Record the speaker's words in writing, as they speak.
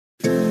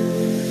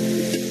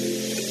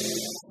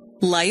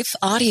Life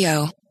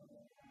Audio.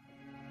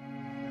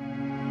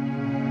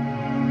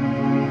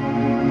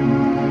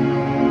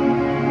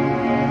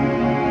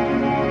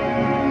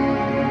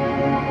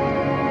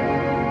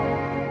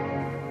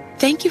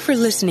 Thank you for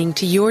listening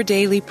to Your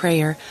Daily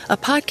Prayer, a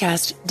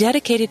podcast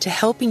dedicated to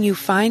helping you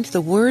find the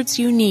words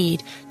you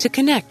need to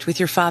connect with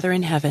your Father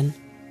in heaven.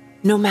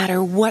 No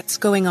matter what's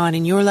going on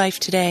in your life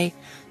today,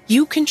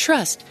 you can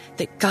trust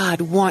that God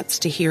wants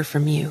to hear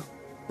from you.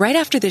 Right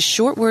after this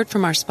short word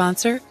from our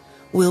sponsor,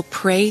 we'll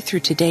pray through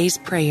today's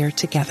prayer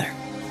together.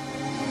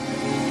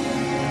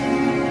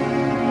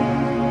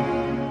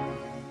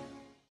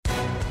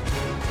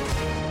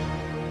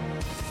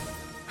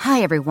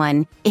 Hi,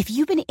 everyone. If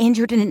you've been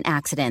injured in an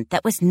accident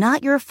that was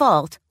not your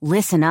fault,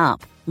 listen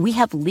up. We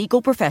have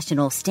legal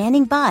professionals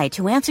standing by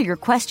to answer your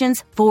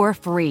questions for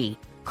free.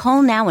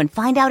 Call now and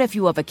find out if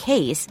you have a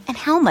case and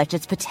how much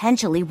it's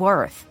potentially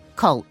worth.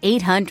 Call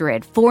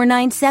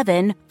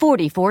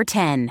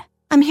 800-497-4410.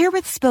 I'm here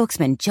with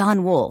spokesman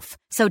John Wolf.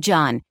 So,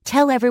 John,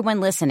 tell everyone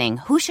listening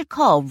who should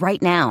call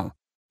right now.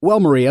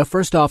 Well, Maria,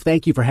 first off,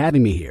 thank you for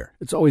having me here.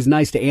 It's always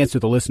nice to answer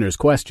the listeners'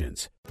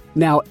 questions.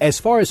 Now, as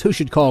far as who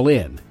should call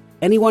in,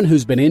 anyone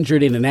who's been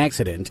injured in an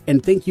accident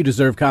and think you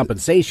deserve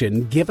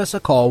compensation, give us a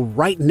call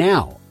right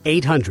now.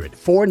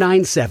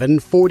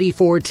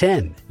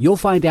 800-497-4410. You'll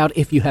find out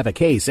if you have a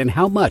case and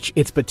how much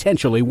it's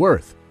potentially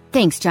worth.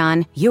 Thanks,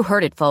 John. You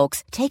heard it,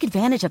 folks. Take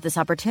advantage of this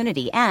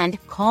opportunity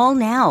and call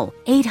now.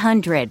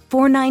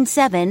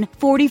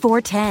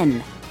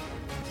 800-497-4410.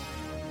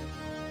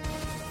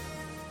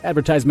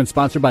 Advertisement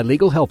sponsored by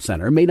Legal Help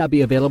Center. May not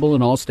be available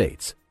in all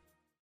states.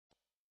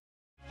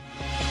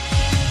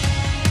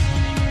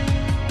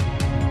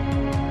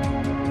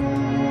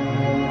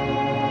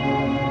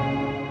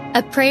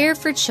 A Prayer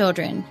for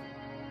Children,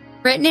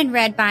 written and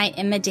read by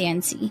Emma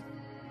Danzy.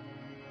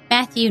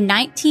 Matthew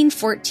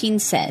 19:14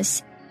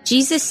 says,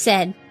 Jesus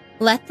said,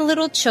 "Let the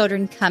little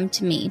children come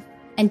to me,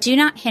 and do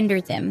not hinder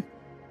them,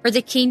 for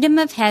the kingdom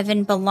of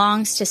heaven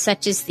belongs to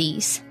such as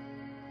these."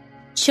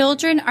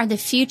 Children are the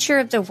future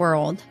of the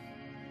world.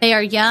 They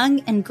are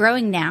young and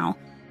growing now,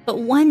 but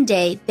one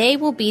day they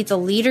will be the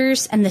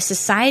leaders and the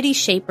society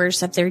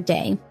shapers of their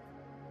day.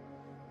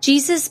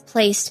 Jesus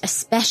placed a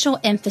special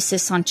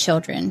emphasis on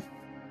children.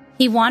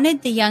 He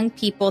wanted the young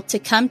people to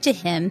come to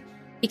him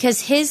because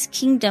his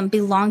kingdom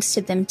belongs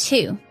to them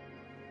too.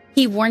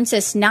 He warns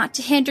us not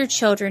to hinder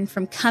children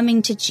from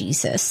coming to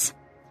Jesus.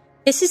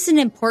 This is an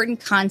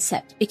important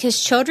concept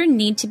because children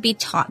need to be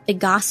taught the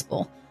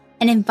gospel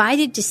and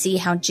invited to see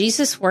how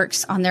Jesus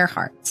works on their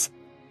hearts.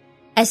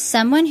 As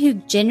someone who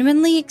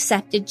genuinely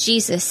accepted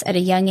Jesus at a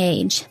young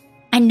age,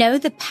 I know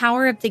the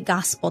power of the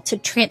gospel to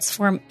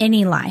transform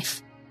any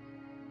life.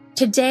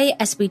 Today,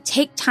 as we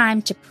take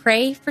time to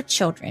pray for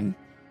children,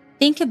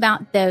 think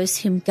about those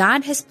whom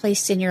God has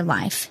placed in your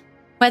life,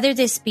 whether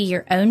this be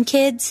your own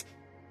kids,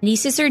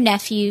 nieces or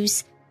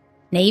nephews,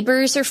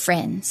 neighbors or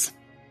friends.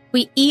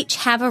 We each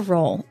have a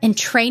role in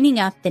training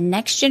up the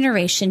next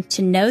generation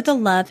to know the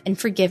love and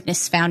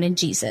forgiveness found in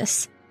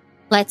Jesus.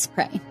 Let's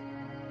pray.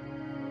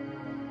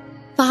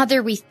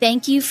 Father, we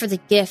thank you for the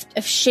gift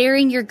of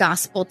sharing your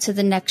gospel to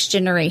the next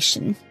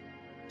generation.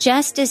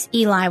 Just as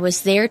Eli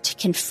was there to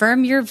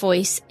confirm your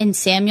voice in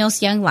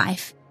Samuel's young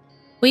life,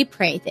 we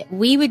pray that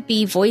we would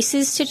be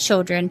voices to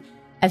children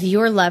of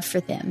your love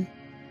for them.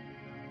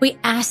 We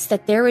ask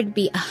that there would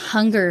be a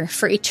hunger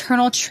for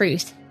eternal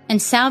truth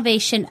and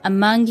salvation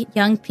among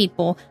young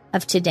people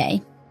of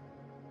today.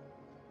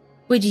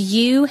 Would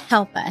you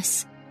help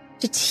us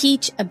to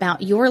teach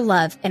about your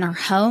love in our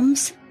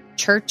homes,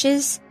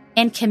 churches,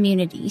 and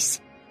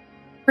communities?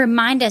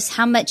 Remind us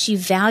how much you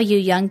value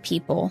young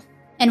people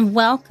and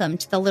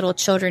welcomed the little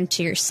children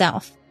to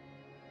yourself.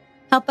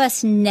 Help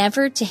us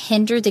never to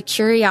hinder the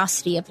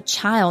curiosity of a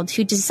child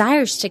who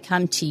desires to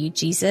come to you,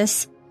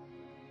 Jesus.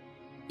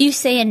 You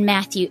say in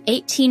Matthew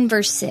 18,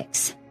 verse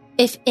 6,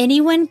 "If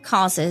anyone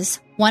causes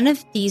one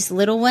of these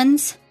little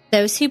ones,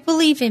 those who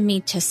believe in me,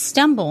 to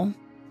stumble,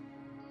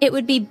 it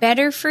would be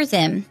better for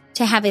them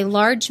to have a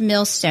large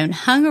millstone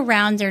hung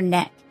around their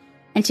neck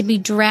and to be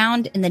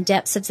drowned in the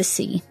depths of the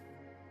sea."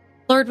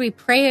 Lord, we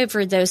pray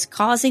over those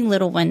causing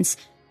little ones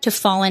to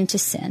fall into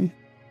sin.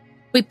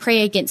 We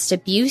pray against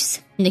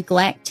abuse,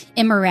 neglect,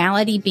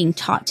 immorality being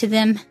taught to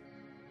them.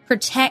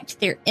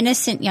 Protect their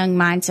innocent young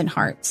minds and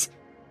hearts.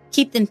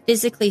 Keep them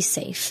physically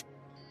safe.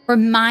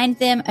 Remind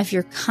them of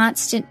your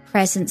constant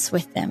presence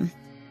with them.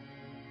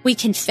 We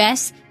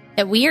confess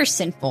that we are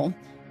sinful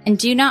and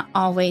do not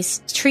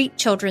always treat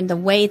children the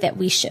way that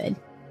we should.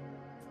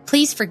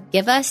 Please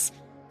forgive us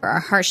for our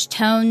harsh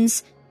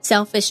tones,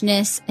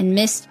 selfishness, and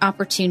missed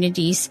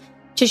opportunities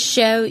to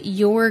show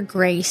your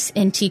grace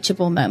in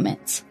teachable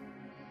moments.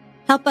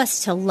 Help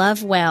us to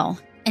love well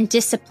and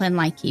discipline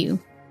like you.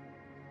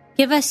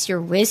 Give us your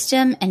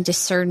wisdom and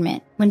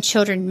discernment when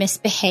children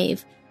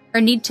misbehave or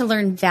need to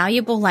learn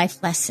valuable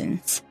life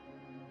lessons.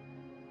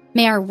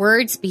 May our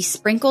words be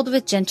sprinkled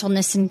with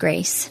gentleness and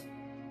grace.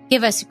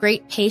 Give us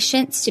great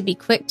patience to be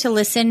quick to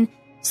listen,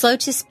 slow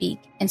to speak,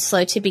 and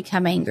slow to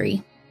become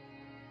angry.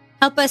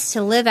 Help us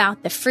to live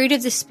out the fruit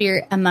of the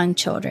Spirit among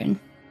children.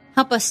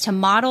 Help us to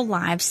model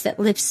lives that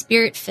live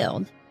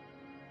Spirit-filled.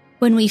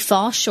 When we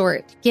fall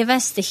short, give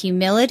us the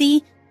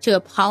humility to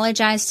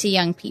apologize to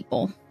young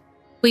people.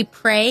 We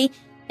pray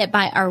that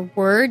by our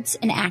words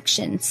and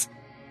actions,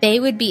 they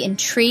would be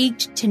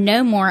intrigued to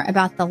know more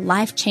about the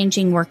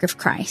life-changing work of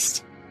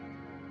Christ.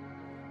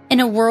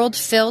 In a world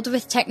filled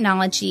with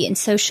technology and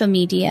social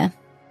media,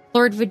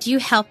 Lord, would you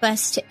help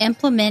us to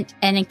implement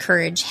and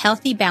encourage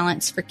healthy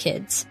balance for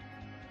kids?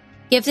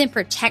 Give them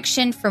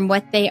protection from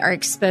what they are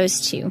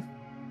exposed to.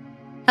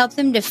 Help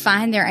them to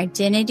find their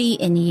identity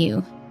in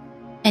you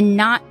and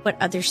not what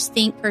others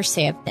think or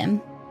say of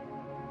them.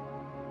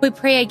 We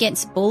pray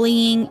against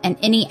bullying and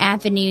any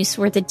avenues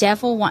where the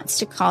devil wants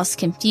to cause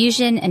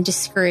confusion and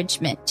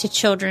discouragement to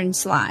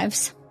children's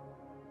lives.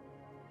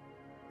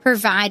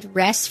 Provide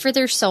rest for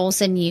their souls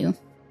in you.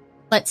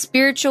 Let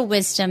spiritual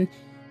wisdom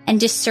and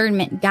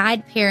discernment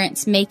guide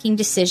parents making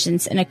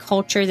decisions in a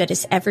culture that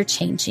is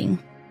ever-changing.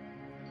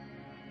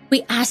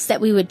 We ask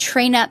that we would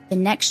train up the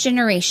next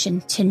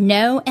generation to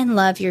know and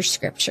love your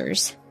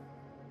scriptures.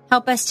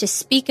 Help us to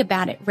speak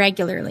about it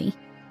regularly,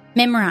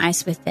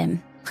 memorize with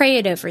them, pray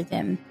it over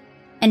them,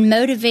 and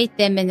motivate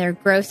them in their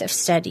growth of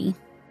study.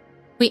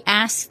 We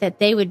ask that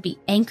they would be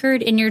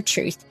anchored in your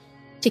truth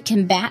to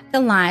combat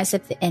the lies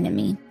of the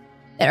enemy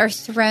that are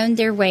thrown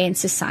their way in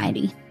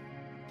society.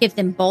 Give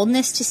them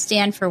boldness to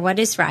stand for what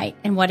is right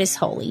and what is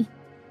holy.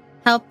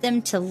 Help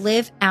them to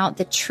live out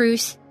the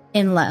truth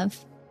in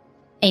love.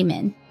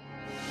 Amen.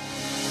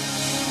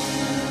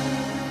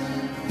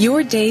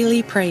 Your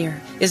Daily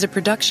Prayer is a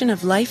production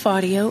of Life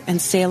Audio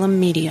and Salem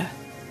Media.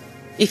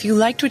 If you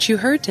liked what you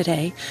heard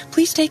today,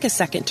 please take a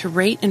second to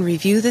rate and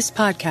review this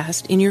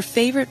podcast in your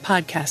favorite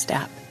podcast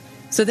app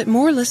so that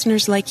more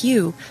listeners like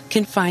you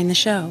can find the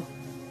show.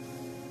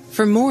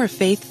 For more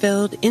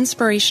faith-filled,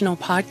 inspirational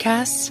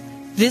podcasts,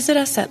 visit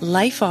us at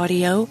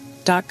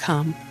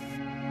lifeaudio.com.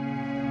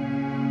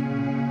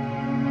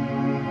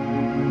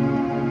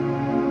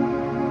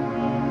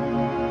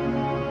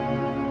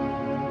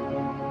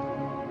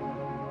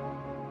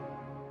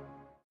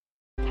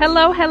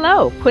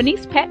 Hello,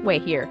 Quinice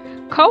Petway here,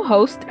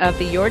 co-host of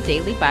the Your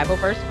Daily Bible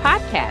Verse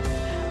podcast.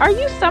 Are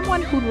you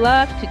someone who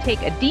loves to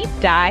take a deep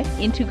dive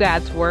into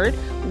God's Word,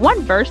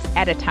 one verse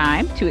at a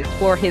time, to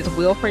explore His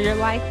will for your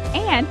life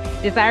and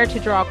desire to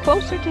draw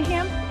closer to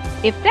Him?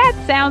 If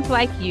that sounds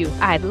like you,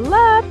 I'd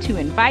love to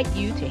invite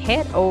you to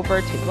head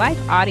over to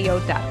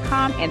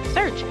lifeaudio.com and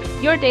search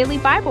Your Daily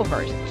Bible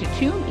Verse to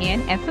tune in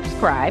and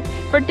subscribe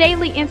for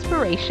daily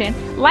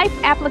inspiration, life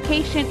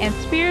application, and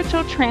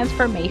spiritual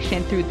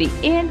transformation through the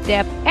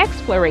in-depth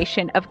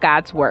exploration of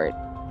God's Word.